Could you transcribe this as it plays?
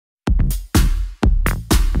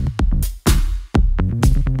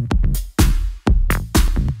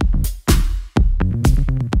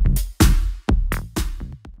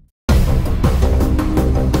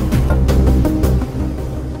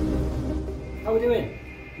How are we doing?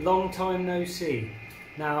 Long time no see.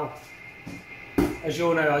 Now, as you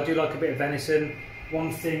all know, I do like a bit of venison.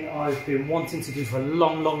 One thing I've been wanting to do for a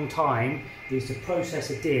long time is to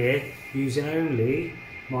process a deer using only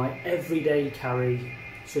my everyday carry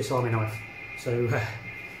Swiss Army knife. So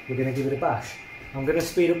we're going to give it a bash. I'm going to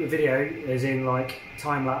speed up the video, as in like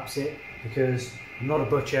time lapse it, because I'm not a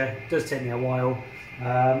butcher, it does take me a while,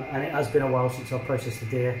 and it has been a while since I've processed a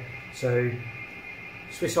deer. So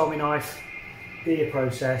Swiss Army knife, deer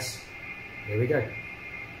process, here we go.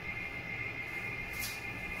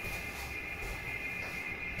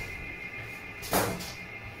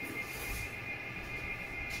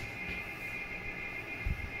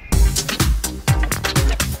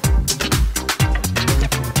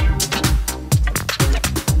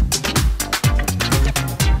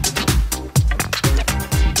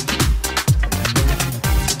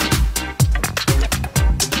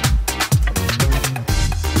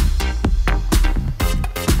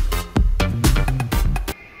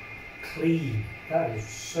 Clean, that is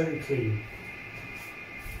so clean,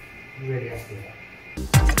 really happy with that.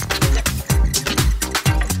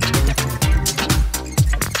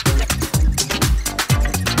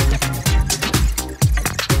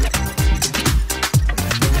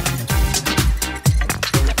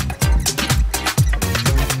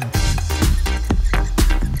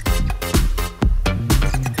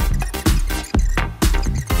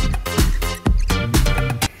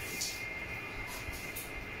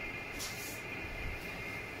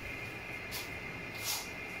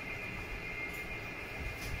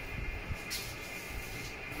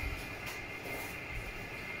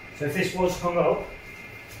 So if this was hung up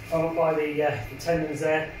by the tendons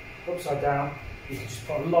there, upside down, you can just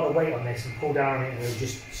put a lot of weight on this and pull down on it and it'll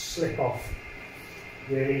just slip off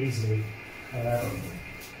really easily.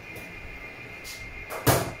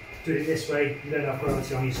 Do it this way, you don't have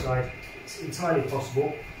gravity on your side, it's entirely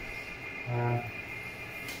possible. And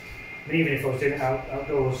even if I was doing it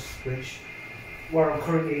outdoors, which where I'm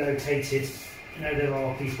currently located, you know, there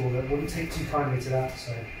are people that wouldn't take too kindly to that.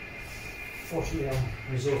 So fortunately,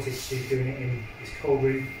 I'm resorted to doing it in this cold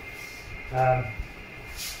room.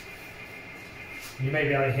 You may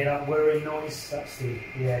be able to hear that whirring noise. That's the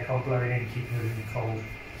aircon blowing in, keeping everything cold.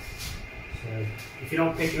 So if you're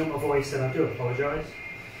not picking up my voice, then I do apologise.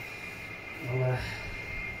 I'll try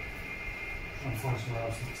and find somewhere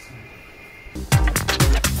else next time.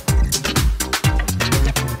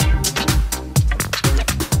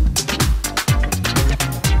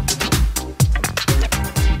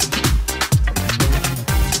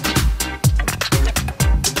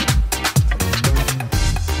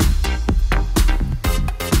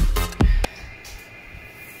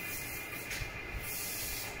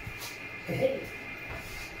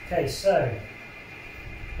 Okay, so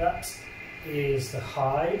that is the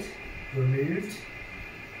hide removed.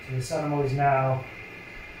 So this animal is now,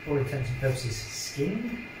 for all intents and purposes,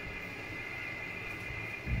 skinned.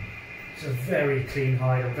 It's a very clean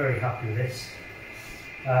hide, I'm very happy with this.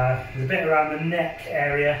 There's a bit around the neck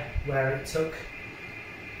area where it took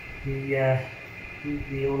the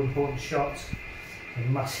all-important shot, a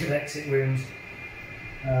massive exit wound.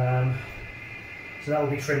 So that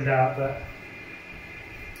will be trimmed out, but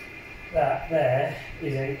that there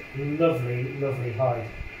is a lovely hide.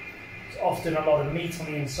 There's often a lot of meat on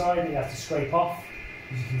the inside that you have to scrape off.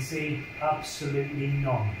 As you can see, absolutely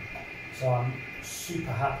none. So I'm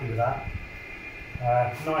super happy with that.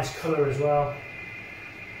 Nice colour as well.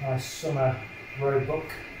 Nice summer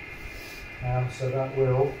roebuck. So that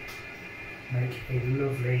will make a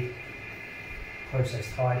lovely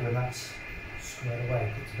processed hide when that's squared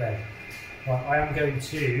away, put to bed. Right, I am going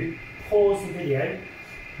to pause the video.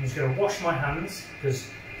 I'm just going to wash my hands because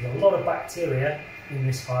there's a lot of bacteria in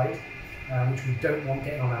this hide, which we don't want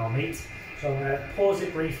getting on our meat. So I'm going to pause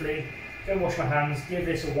it briefly, go and wash my hands, give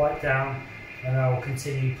this a wipe down, and I will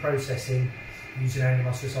continue processing using only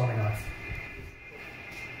my Swiss Army knife.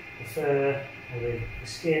 The fur, or the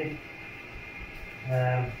skin,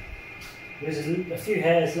 there's a few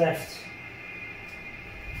hairs left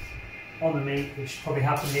on the meat, which probably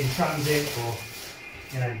happened in transit, or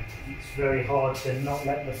you know, it's very hard to not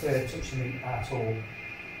let the fur touch the meat at all.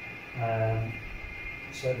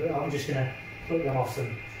 So I'm just going to put them off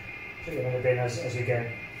and put them in the bin as we go.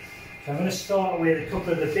 So I'm going to start with a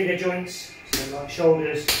couple of the bigger joints, so like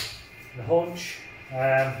shoulders, the haunch.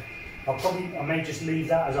 I may just leave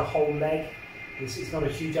that as a whole leg. It's not a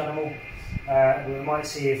huge animal. We might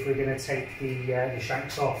see if we're going to take the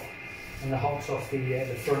shanks off and the hocks off the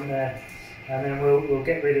front there, and then we'll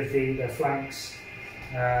get rid of the flanks.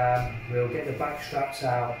 We'll get the back straps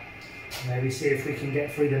out, maybe see if we can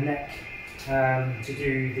get through the neck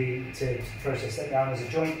to process that down as a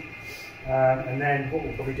joint. And then what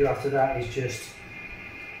we'll probably do after that is just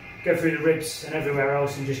go through the ribs and everywhere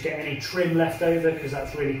else and just get any trim left over, because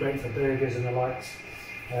that's really great for burgers and the likes.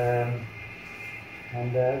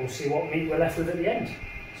 And we'll see what meat we're left with at the end.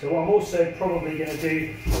 So what I'm also probably going to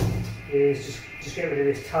do is just get rid of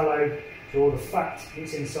this tallow, so all the fat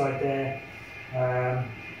that's inside there.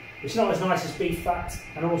 It's not as nice as beef fat,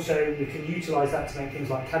 and also we can utilise that to make things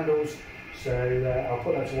like candles. So I'll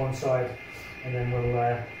put that to one side, and then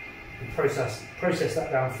we'll process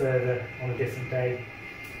that down further on a different day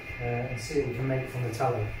and see what we can make from the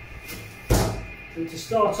tallow. So to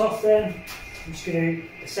start off then, I'm just going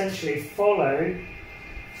to essentially follow,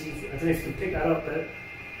 I don't know if you can pick that up, but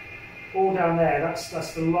all down there,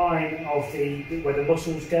 that's the line of where the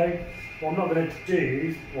mussels go. What I'm not going to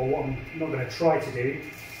do, or what I'm not going to try to do,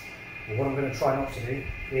 or what I'm going to try not to do,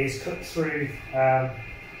 is cut through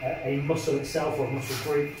a mussel itself or a mussel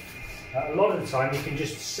group. A lot of the time you can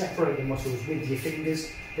just separate the mussels with your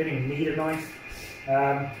fingers, you don't even need a knife.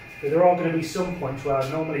 But there are going to be some points where I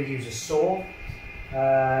normally use a saw,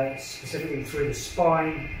 specifically through the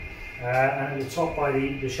spine, and at the top by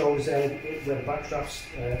the shoulders there, where the back straps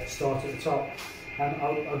start at the top.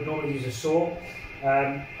 I'd normally use a saw.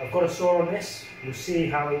 I've got a saw on this, we'll see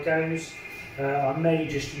how it goes. I may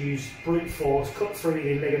just use brute force, cut through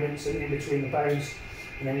the ligaments and in between the bones,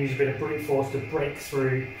 and then use a bit of brute force to break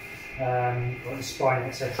through like the spine,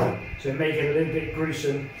 etc. So it may get a little bit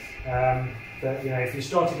gruesome, but you know, if you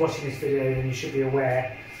started watching this video, then you should be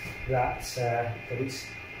aware that it's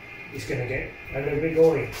going to get a little bit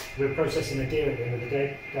gory. We're processing a deer at the end of the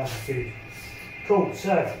day, down to food. Cool,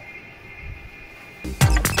 so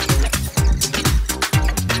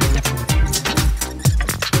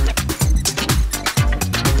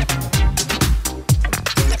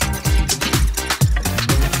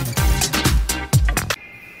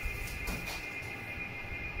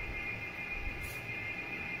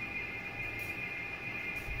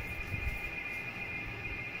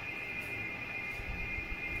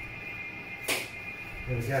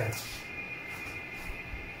there we go.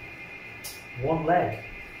 One leg.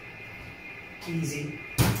 Easy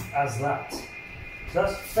as that. So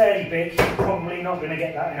that's fairly big. Probably not going to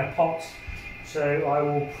get that in a pot. So I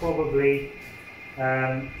will probably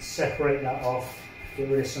separate that off. Get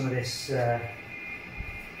rid of some of this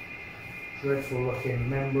dreadful looking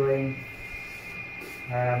membrane.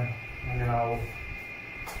 And then I'll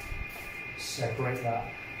separate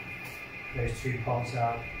those two parts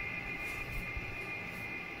out.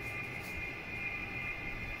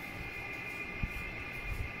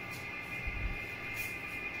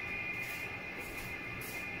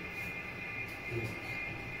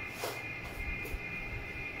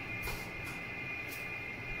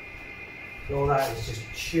 So all that is just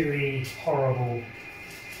chewy, horrible,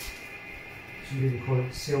 you call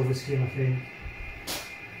it silver skin, I think,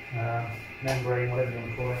 membrane, whatever you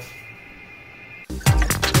want to call it.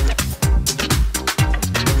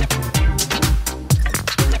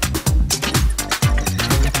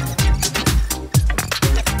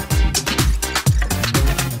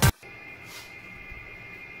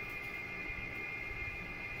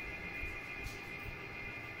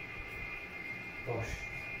 Gosh.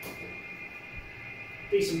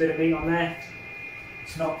 Decent bit of meat on there.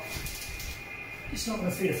 It's not going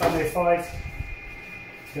to feed a family of 5,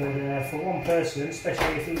 but for one person,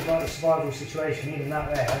 especially if it was like a survival situation, even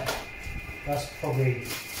that there, that's probably,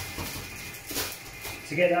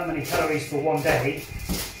 to get that many calories for one day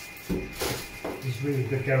is really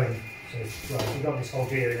good going. So, well, if you've got this whole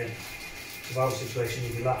deer in a survival situation,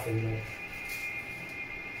 you'd be laughing.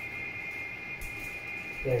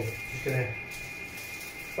 Okay, just going to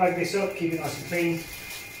bag this up, keep it nice and clean.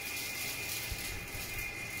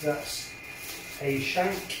 That's a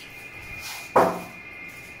shank in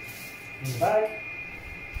the bag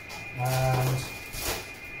and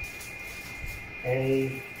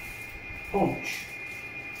a haunch,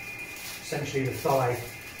 essentially the thigh. I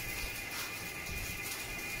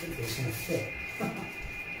think it's going to fit.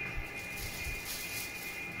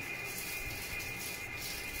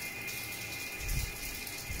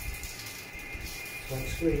 So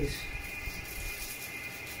squeeze.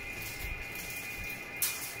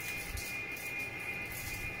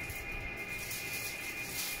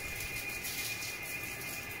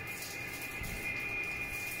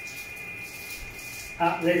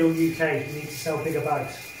 At Lidl UK, you need to sell bigger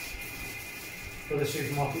bags. Other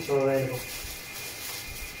supermarkets are available.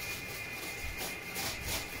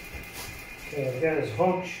 Okay, there we go, there's a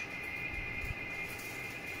haunch.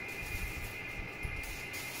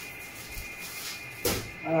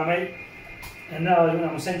 Mate, And now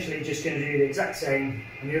I'm essentially just going to do the exact same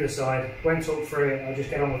on the other side. Won't talk through it, I'll just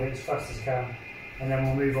get on with it as fast as I can. And then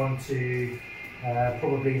we'll move on to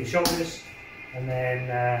probably the shoulders, and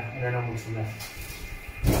then onwards from there.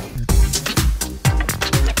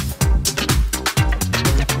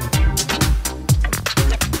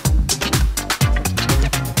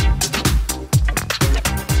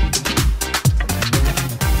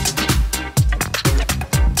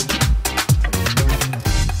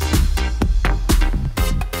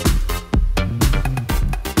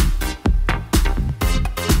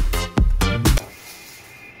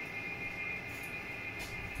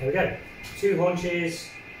 There we go, 2 haunches,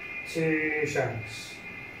 2 shanks.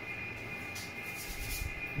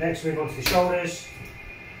 Next move on to the shoulders.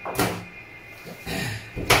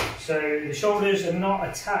 So the shoulders are not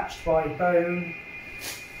attached by bone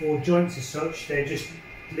or joints as such, they're just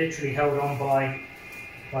literally held on by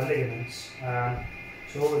ligaments.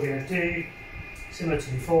 So what we're going to do, similar to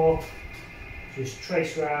before, just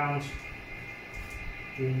trace around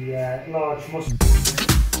the large muscle.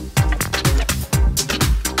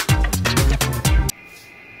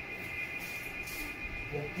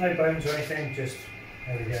 No bones or anything, just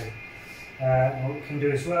there we go. And what we can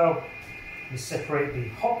do as well is separate the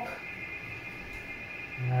hock.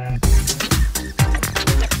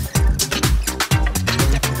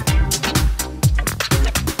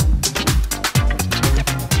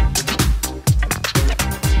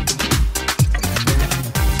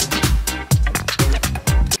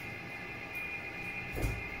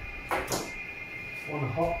 One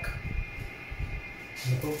hock.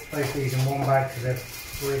 And I'll put both these in one bag because they're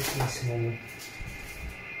pretty small.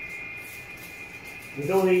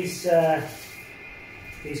 With all these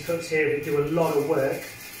cuts here that do a lot of work,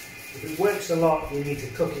 if it works a lot, you need to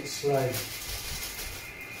cook it slow.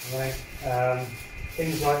 Right?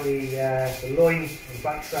 Things like the loin or the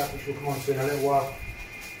back strap, which we'll come on to in a little while,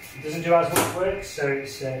 it doesn't do as much work, so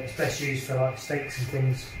it's best used for like steaks and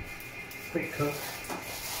things. Quick cook,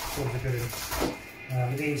 always a good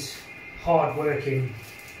one. These hard working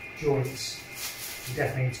joints, you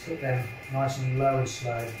definitely need to cook them nice and low and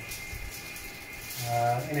slow.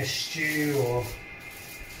 In a stew or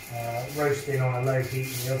roasting on a low heat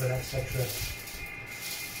in the oven, etc.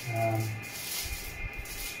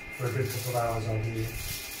 For a good couple of hours ideally.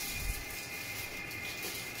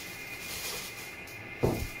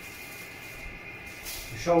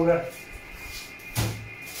 The shoulder,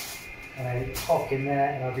 and a hock in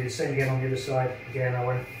there, and I'll do the same again on the other side. Again, I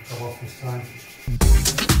won't come off this time.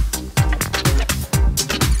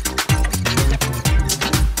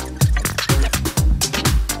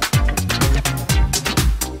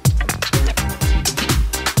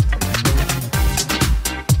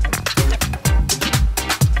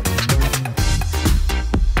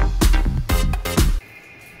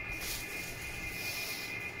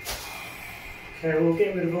 Okay, we'll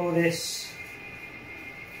get rid of all this,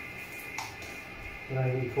 I don't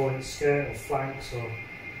know what you call it, skirt or flanks, or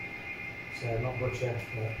so not butcher,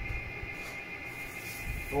 but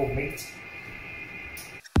all meat.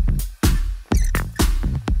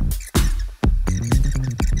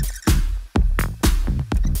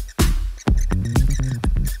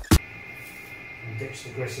 And ditch the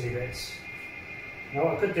gristly bits. Now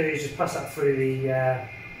what I could do is just pass that through the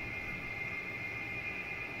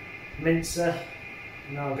mincer,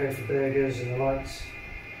 and now I'll go for burgers and the likes.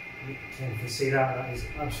 You can see that is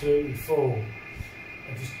absolutely full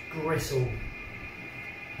of just gristle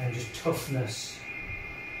and just toughness.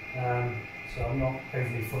 So I'm not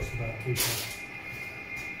overly fussed about keeping it.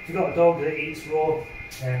 If you've got a dog that eats raw,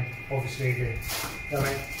 then obviously they'll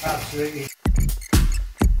make absolutely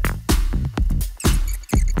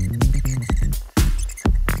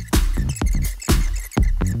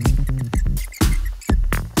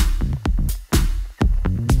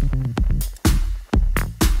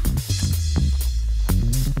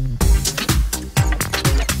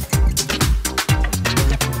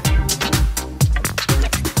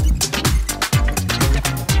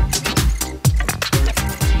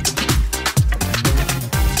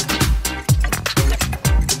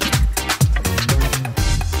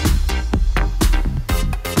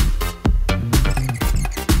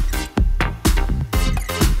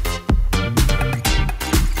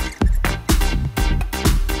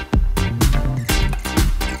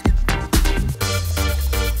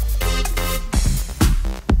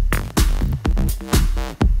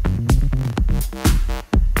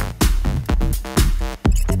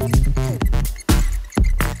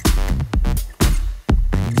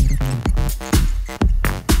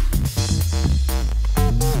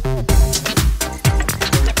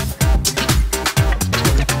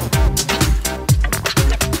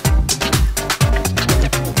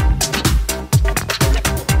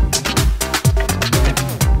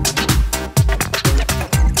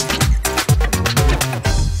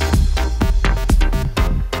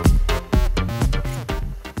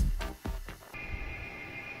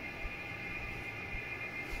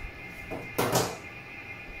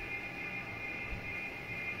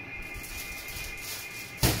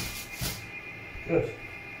good.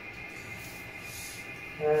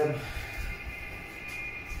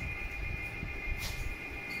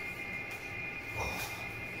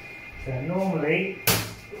 So normally,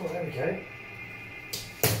 oh, there we go.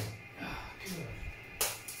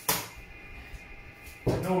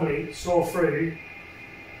 I normally saw through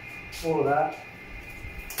all of that,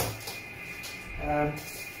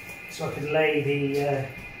 so I could lay the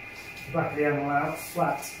back of the animal out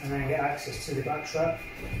flat and then get access to the back strap.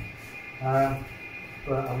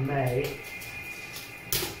 But I may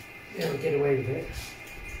be able to get away with it.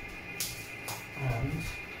 And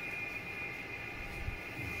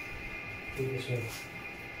do it this way.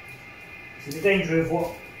 So the danger of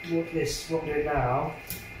what I'm doing now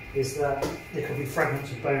is that there could be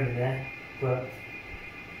fragments of bone in there, but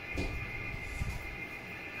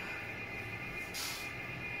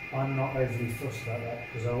I'm not overly fussed about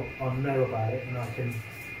that because I'll know about it and I can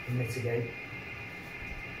mitigate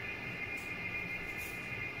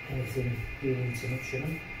anything being too much in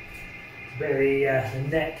them. It's a bit of the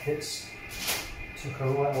neck that's took a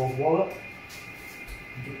right old wallop.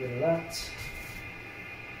 Get rid of that.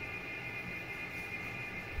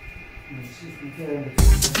 Let's see if we can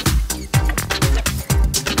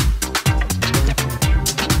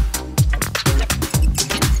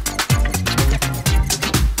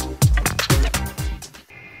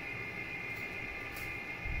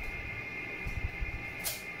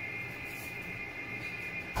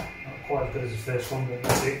not quite as good as the first one, but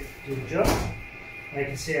do the job. And you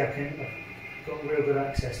can see I've got real good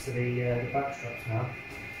access to the back straps now.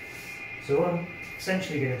 So what I'm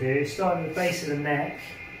essentially going to do is start at the base of the neck.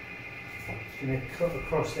 Just going to cut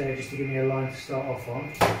across there just to give me a line to start off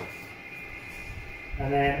on.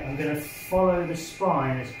 And then I'm going to follow the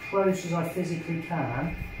spine as close as I physically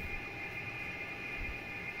can,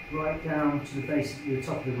 right down to the base of the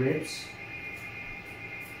top of the ribs,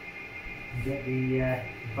 and get the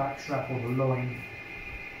back strap or the loin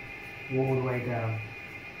all the way down.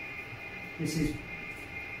 This is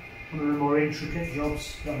one of the more intricate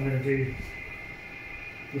jobs that I'm going to do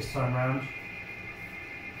this time round,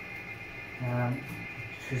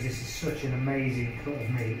 because this is such an amazing cut of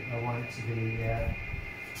meat. I want it to be, I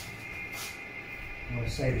want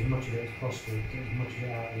to save as much of it as possible, get as much of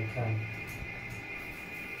it out as I can.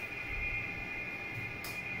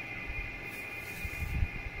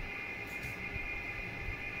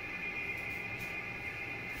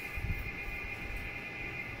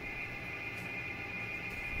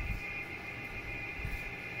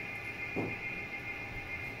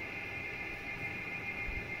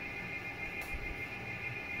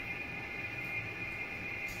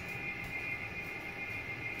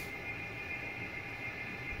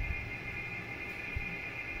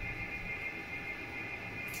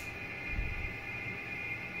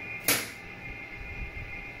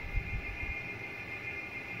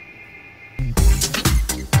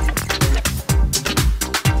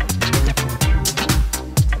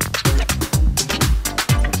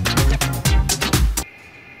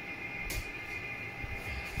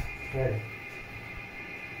 Okay,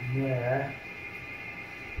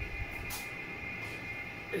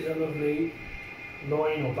 there is a lovely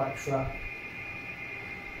loin or back strap. You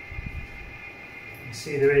can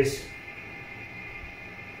see there is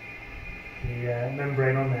the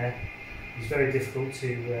membrane on there. It's very difficult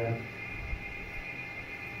to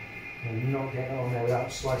not get that on there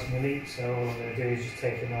without slicing the meat, so all I'm going to do is just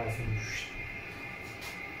take a knife and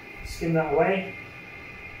skim that away.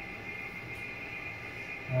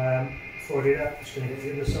 Before I do that, I'm just going to get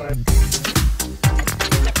the other side.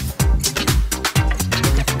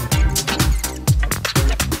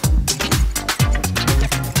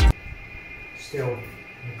 Still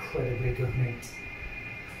incredibly good meat.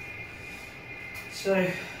 So,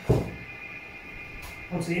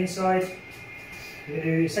 onto the inside, I'm going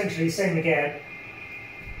to do essentially the same again,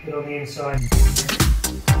 but on the inside.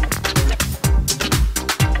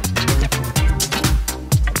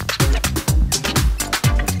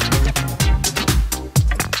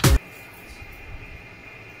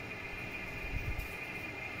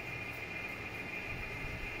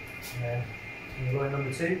 And line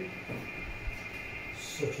number 2,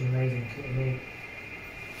 such an amazing cut of meat.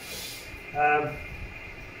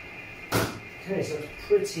 Okay, so that's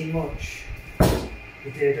pretty much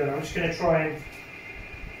the deer done. I'm just going to try and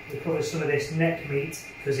recover some of this neck meat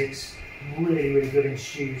because it's really, really good in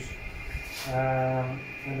stews. And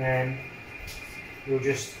then we'll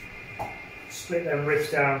just split them ribs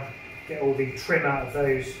down, get all the trim out of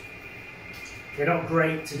those. They're not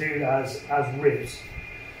great to do as ribs,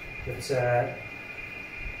 but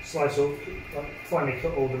slice up, finally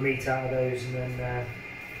cut all the meat out of those, and then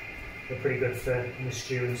they're pretty good for in the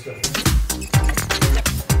stew and stuff.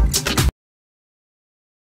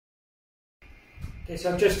 Okay,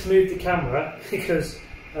 so I've just moved the camera because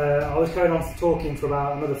I was going on talking for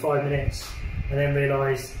about another 5 minutes and then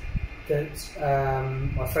realised that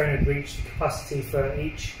my phone had reached the capacity for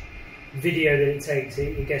each video that it takes.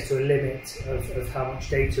 It gets to a limit of how much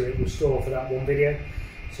data it will store for that one video.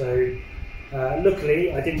 So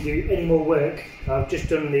luckily I didn't do any more work. I've just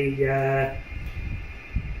done the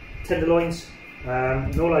tenderloins,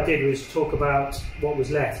 and all I did was talk about what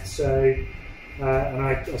was left. So and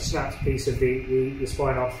I snapped a piece of the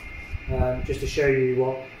spine off just to show you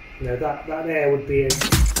what, you know, that there would be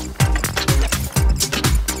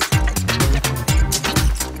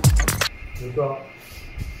we've got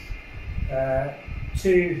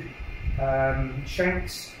 2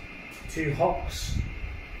 shanks, 2 hocks,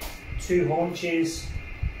 2 haunches,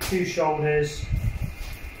 2 shoulders,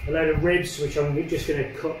 a load of ribs, which I'm just going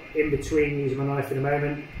to cut in between using my knife in a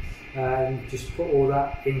moment, and just put all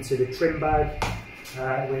that into the trim bag,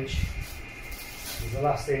 which is the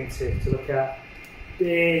last thing to look at.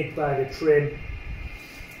 Big bag of trim,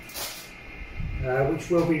 which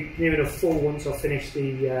will be near enough full once I've finished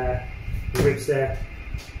the ribs there,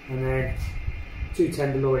 and then 2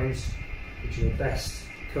 tenderloins, which are the best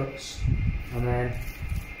cuts, and then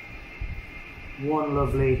 1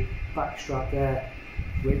 lovely back strap there,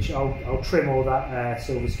 which I'll trim all that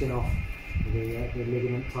silver skin off, the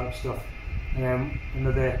ligament type stuff, and then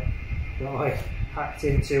another that I hacked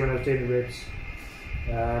into when I was doing the ribs,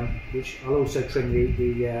 which I'll also trim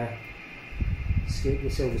the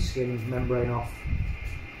silver skin membrane off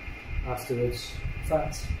afterwards. In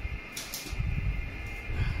fact,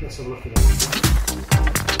 let's have a look at it.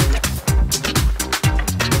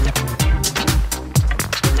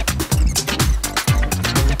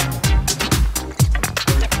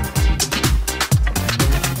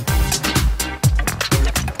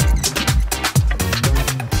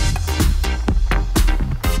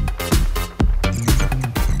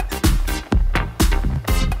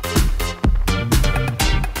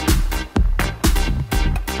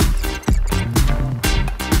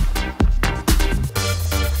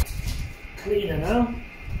 Cleaner now.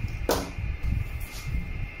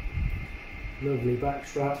 Lovely back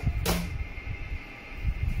strap.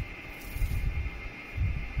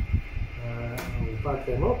 I'll bag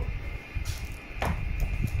them up.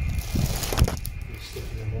 Just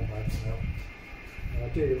sticking them all back now. I'll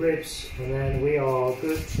do the ribs and then we are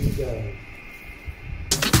good to go.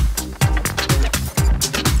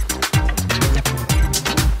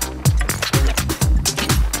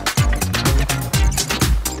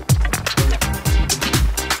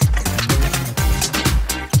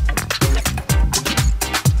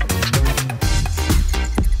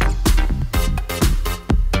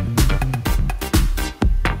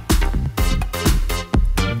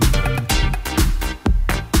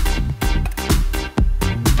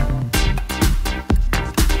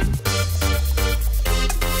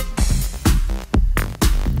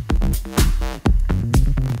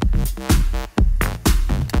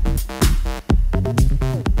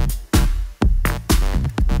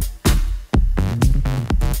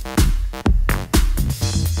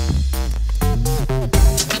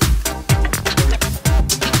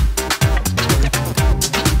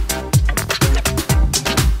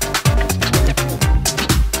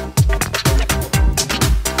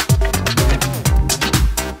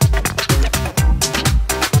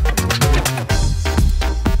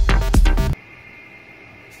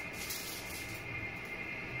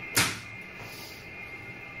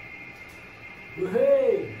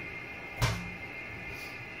 Woohoo!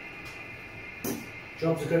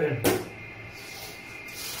 Job's a good one.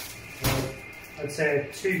 I'd say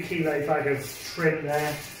a 2 kilo bag of trim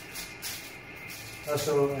there. That's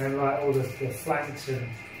all, and like all the flanks and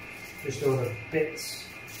just all the bits.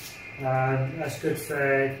 That's good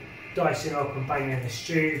for dicing up and banging in the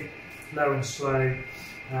stew, low and slow,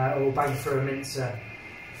 or bang for a mincer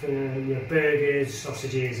for your burgers,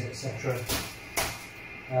 sausages, etc.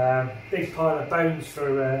 Big pile of bones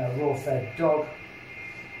for a raw fed dog,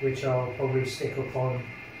 which I'll probably stick up on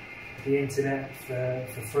the internet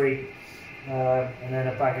for free, and then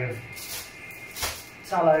a bag of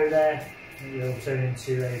tallow there. It will turn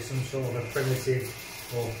into some sort of a primitive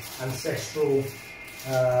or ancestral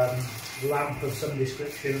lamp of some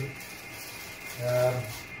description. A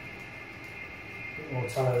bit more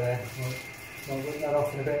tallow there. I'll rip that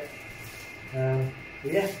off in a bit.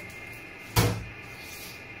 But yeah.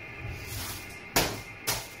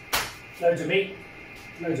 Loads of meat,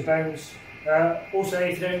 loads of bones. Also,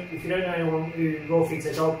 if you don't know anyone who raw feeds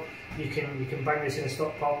their dog, you can bang this in a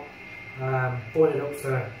stock pot, boil it up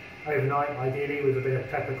for overnight, ideally, with a bit of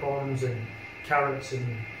peppercorns and carrots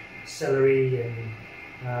and celery and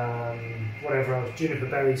whatever else, juniper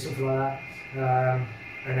berries, something like that,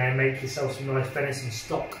 and then make yourself some nice venison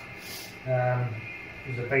stock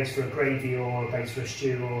as a base for a gravy or a base for a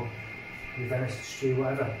stew or a venison stew,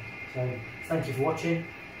 whatever. So thank you for watching.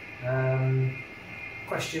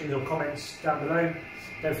 Questions or comments down below.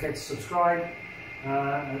 Don't forget to subscribe,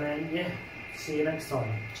 and then yeah, see you next time.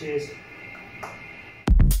 Cheers.